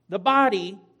 the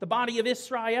body of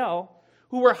Israel,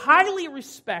 who were highly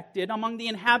respected among the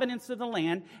inhabitants of the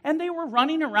land, and they were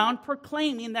running around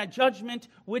proclaiming that judgment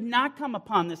would not come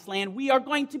upon this land. We are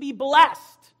going to be blessed.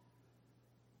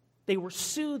 They were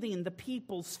soothing the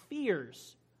people's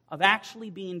fears of actually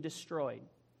being destroyed.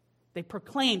 They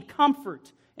proclaimed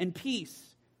comfort and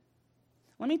peace.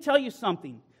 Let me tell you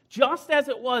something. Just as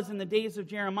it was in the days of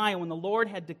Jeremiah when the Lord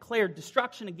had declared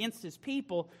destruction against His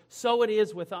people, so it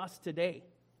is with us today.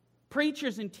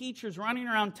 Preachers and teachers running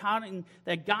around touting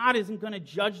that God isn't going to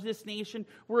judge this nation.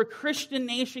 We're a Christian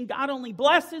nation. God only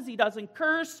blesses. He doesn't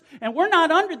curse. And we're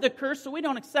not under the curse, so we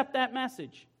don't accept that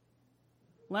message.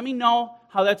 Let me know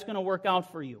how that's going to work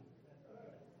out for you.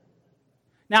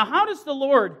 Now, how does the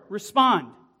Lord respond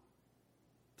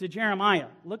to Jeremiah?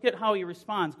 Look at how He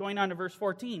responds, going on to verse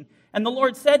 14. And the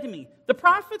Lord said to me, the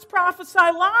prophets prophesy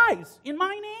lies in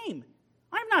my name.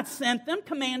 I have not sent them,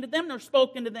 commanded them, nor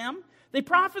spoken to them. They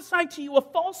prophesy to you a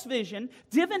false vision,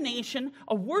 divination,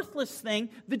 a worthless thing,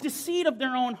 the deceit of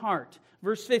their own heart.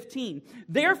 Verse 15,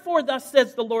 therefore thus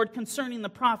says the Lord concerning the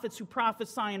prophets who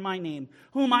prophesy in my name,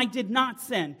 whom I did not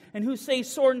send, and who say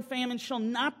sword and famine shall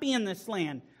not be in this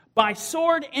land. By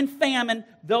sword and famine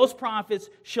those prophets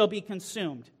shall be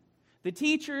consumed. The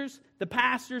teachers, the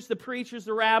pastors, the preachers,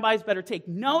 the rabbis better take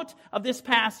note of this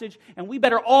passage, and we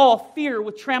better all fear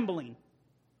with trembling.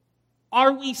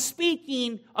 Are we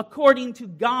speaking according to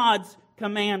God's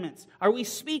commandments? Are we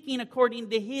speaking according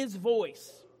to His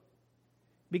voice?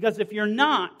 Because if you're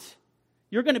not,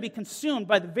 you're going to be consumed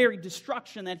by the very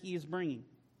destruction that He is bringing.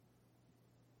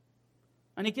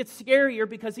 And it gets scarier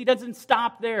because He doesn't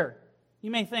stop there.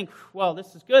 You may think, well,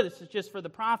 this is good. This is just for the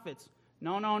prophets.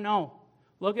 No.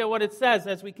 Look at what it says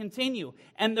as we continue.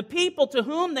 And the people to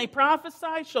whom they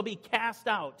prophesy shall be cast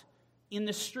out in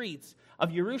the streets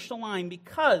of Jerusalem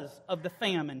because of the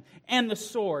famine and the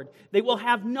sword. They will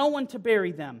have no one to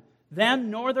bury them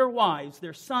nor their wives,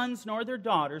 their sons nor their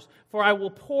daughters, for I will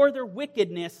pour their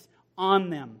wickedness on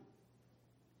them.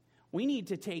 We need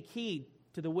to take heed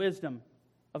to the wisdom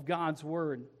of God's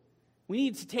word. We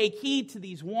need to take heed to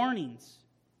these warnings.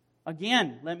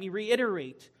 Again, let me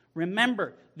reiterate.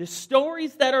 Remember, the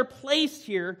stories that are placed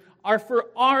here are for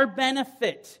our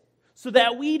benefit, so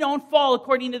that we don't fall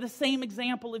according to the same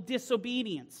example of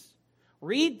disobedience.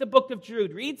 Read the book of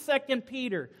Jude, read 2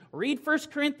 Peter, read 1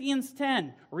 Corinthians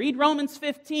 10, read Romans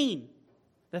 15.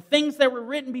 The things that were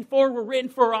written before were written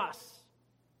for us.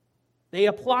 They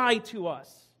apply to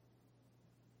us.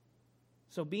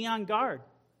 So be on guard.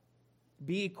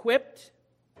 Be equipped.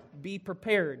 Be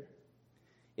prepared.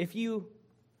 If you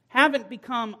haven't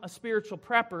become a spiritual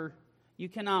prepper, you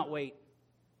cannot wait.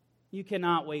 You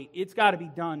cannot wait. It's got to be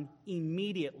done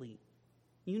immediately.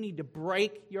 You need to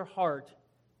break your heart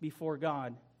before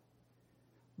God.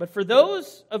 But for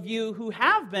those of you who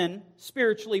have been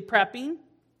spiritually prepping,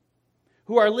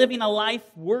 who are living a life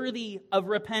worthy of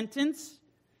repentance,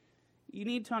 you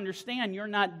need to understand you're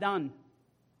not done.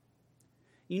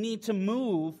 You need to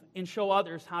move and show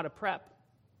others how to prep.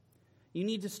 You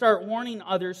need to start warning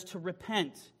others to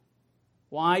repent.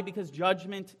 Why? Because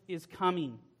judgment is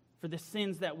coming for the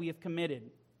sins that we have committed.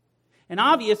 And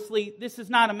obviously, this is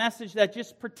not a message that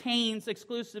just pertains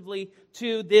exclusively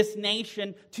to this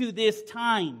nation, to this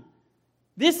time.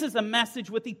 This is a message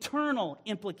with eternal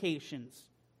implications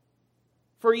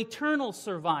for eternal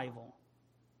survival.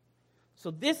 So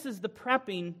this is the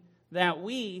prepping that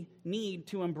we need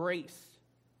to embrace.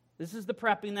 This is the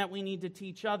prepping that we need to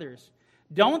teach others.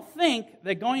 Don't think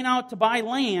that going out to buy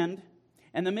land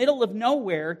in the middle of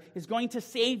nowhere is going to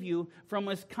save you from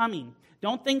what's coming.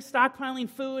 Don't think stockpiling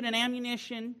food and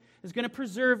ammunition is going to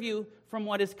preserve you from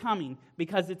what is coming,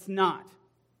 because it's not.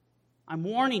 I'm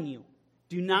warning you,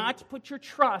 do not put your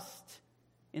trust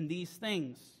in these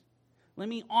things. Let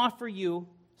me offer you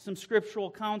some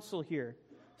scriptural counsel here.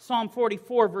 Psalm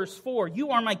 44, verse 4,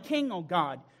 you are my king, O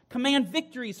God. Command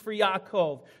victories for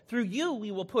Yaakov. Through you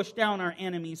we will push down our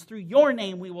enemies. Through your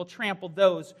name we will trample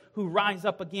those who rise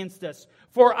up against us.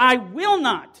 For I will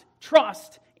not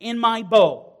trust in my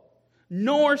bow,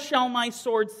 nor shall my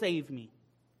sword save me.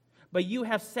 But you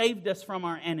have saved us from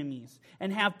our enemies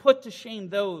and have put to shame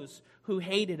those who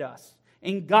hated us.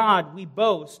 In God we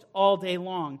boast all day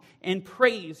long and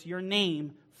praise your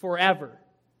name forever.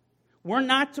 We're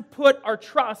not to put our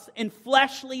trust in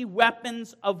fleshly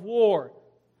weapons of war.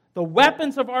 The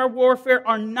weapons of our warfare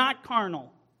are not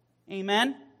carnal.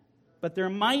 Amen? But they're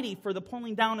mighty for the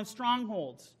pulling down of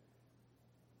strongholds.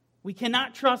 We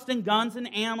cannot trust in guns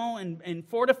and ammo and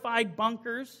fortified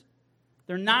bunkers.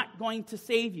 They're not going to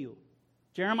save you.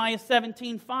 Jeremiah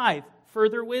 17:5,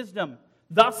 further wisdom.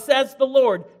 Thus says the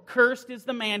Lord, cursed is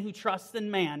the man who trusts in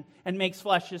man and makes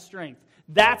flesh his strength.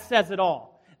 That says it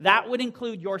all. That would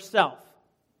include yourself.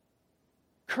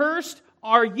 Cursed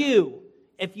are you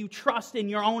if you trust in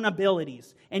your own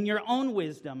abilities and your own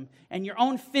wisdom and your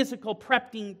own physical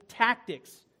prepping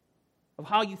tactics of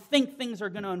how you think things are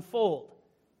going to unfold.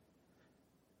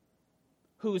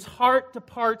 Whose heart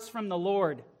departs from the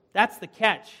Lord. That's the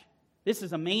catch. This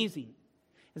is amazing.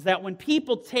 Is that when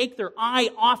people take their eye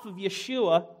off of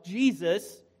Yeshua,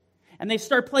 Jesus, and they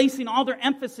start placing all their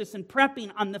emphasis and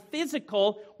prepping on the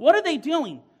physical, what are they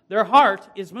doing? Their heart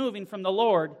is moving from the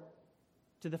Lord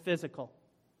to the physical,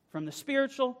 from the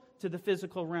spiritual to the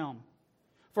physical realm.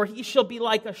 For he shall be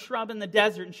like a shrub in the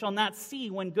desert and shall not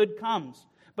see when good comes,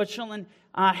 but shall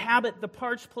inhabit the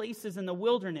parched places in the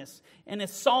wilderness, and a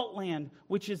salt land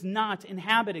which is not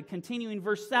inhabited. Continuing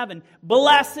verse 7,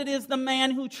 blessed is the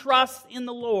man who trusts in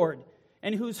the Lord,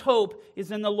 and whose hope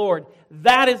is in the Lord.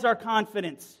 That is our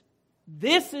confidence.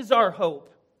 This is our hope.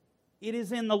 It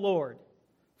is in the Lord.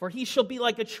 For he shall be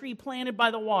like a tree planted by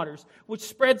the waters, which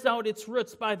spreads out its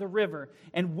roots by the river,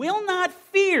 and will not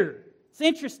fear. It's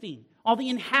interesting. All the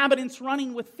inhabitants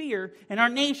running with fear in our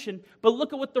nation. But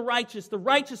look at what the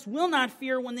righteous will not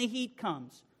fear when the heat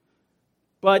comes.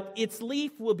 But its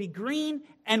leaf will be green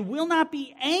and will not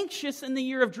be anxious in the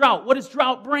year of drought. What does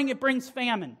drought bring? It brings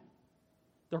famine.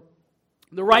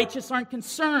 The righteous aren't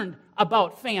concerned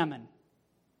about famine.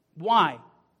 Why?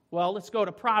 Well, let's go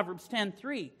to Proverbs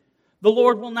 10:3. The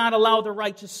Lord will not allow the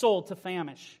righteous soul to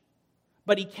famish,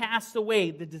 but he casts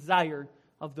away the desire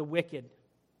of the wicked.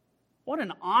 What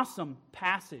an awesome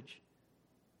passage.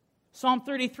 Psalm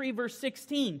 33, verse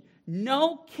 16.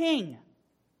 No king,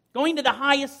 going to the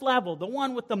highest level, the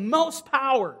one with the most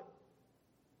power,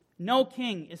 no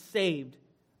king is saved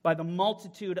by the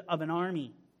multitude of an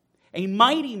army. A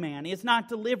mighty man is not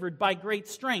delivered by great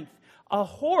strength. A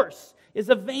horse is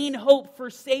a vain hope for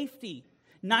safety.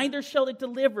 Neither shall it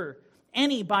deliver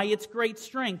any by its great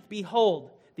strength.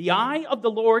 Behold, the eye of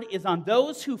the Lord is on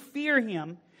those who fear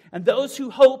him and those who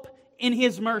hope in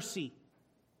his mercy.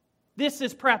 This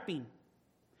is prepping.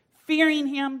 Fearing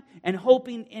him and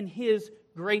hoping in his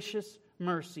gracious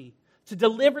mercy. To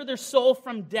deliver their soul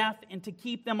from death and to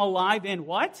keep them alive in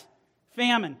what?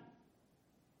 Famine.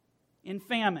 In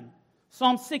famine.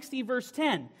 Psalm 60 verse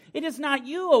 10. It is not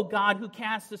you, O God, who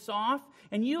cast us off,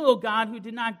 and you, O God, who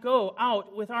did not go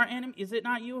out with our enemies. Is it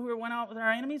not you who went out with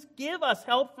our enemies? Give us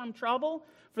help from trouble,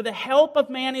 for the help of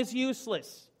man is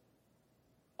useless.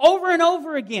 Over and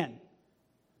over again.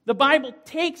 The Bible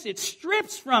takes it,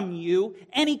 strips from you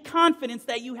any confidence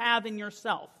that you have in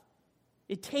yourself.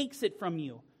 It takes it from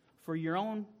you for your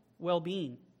own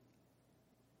well-being.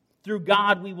 Through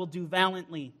God we will do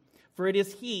valiantly, for it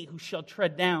is He who shall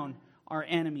tread down our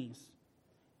enemies.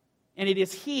 And it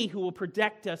is He who will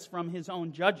protect us from His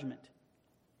own judgment.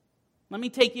 Let me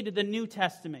take you to the New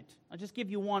Testament. I'll just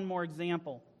give you one more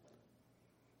example.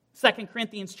 2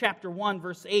 Corinthians chapter 1,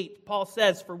 verse 8, Paul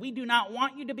says, for we do not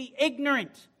want you to be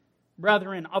ignorant,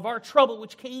 brethren, of our trouble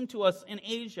which came to us in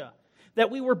Asia, that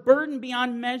we were burdened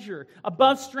beyond measure,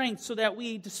 above strength, so that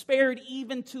we despaired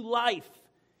even to life.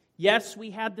 Yes,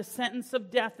 we had the sentence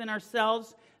of death in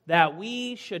ourselves, that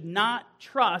we should not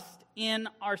trust in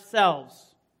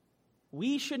ourselves.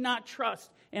 We should not trust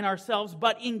in ourselves,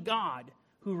 but in God,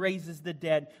 who raises the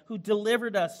dead, who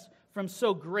delivered us from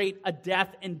so great a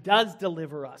death and does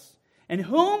deliver us, and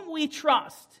whom we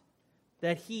trust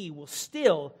that He will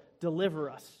still deliver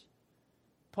us.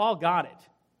 Paul got it.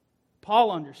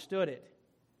 Paul understood it.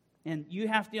 And you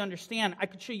have to understand, I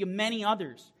could show you many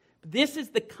others. But this is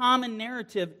the common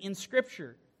narrative in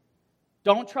Scripture.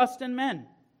 Don't trust in men.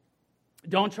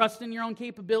 Don't trust in your own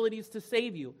capabilities to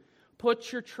save you.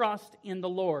 Put your trust in the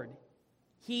Lord.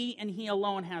 He and He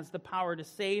alone has the power to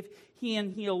save. He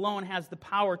and He alone has the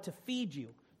power to feed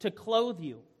you, to clothe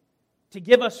you, to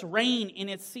give us rain in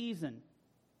its season.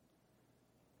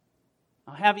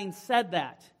 Now, having said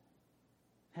that,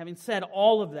 having said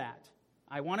all of that,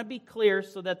 I want to be clear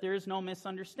so that there is no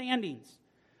misunderstandings.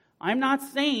 I'm not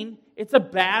saying it's a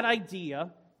bad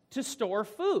idea to store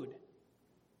food.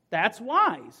 That's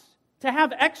wise. To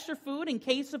have extra food in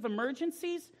case of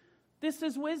emergencies, this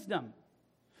is wisdom.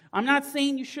 I'm not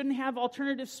saying you shouldn't have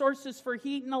alternative sources for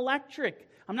heat and electric.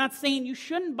 I'm not saying you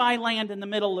shouldn't buy land in the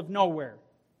middle of nowhere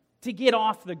to get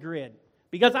off the grid.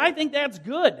 Because I think that's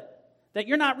good, that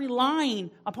you're not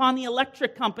relying upon the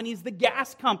electric companies, the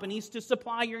gas companies to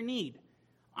supply your need.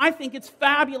 I think it's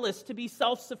fabulous to be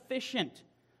self-sufficient.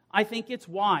 I think it's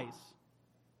wise.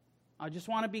 I just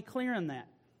want to be clear on that.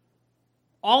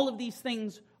 All of these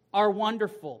things are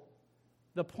wonderful.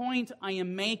 The point I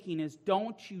am making is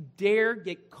don't you dare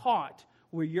get caught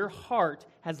where your heart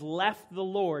has left the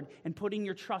Lord and putting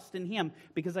your trust in Him,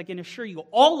 because I can assure you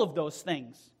all of those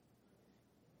things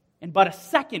in but a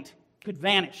second could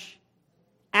vanish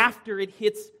after it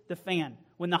hits the fan.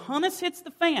 When the hummus hits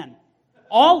the fan,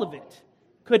 all of it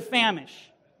could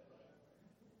vanish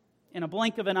in a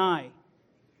blink of an eye.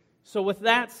 So with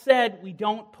that said, we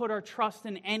don't put our trust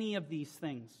in any of these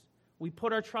things. We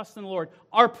put our trust in the Lord.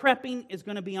 Our prepping is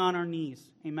going to be on our knees.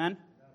 Amen?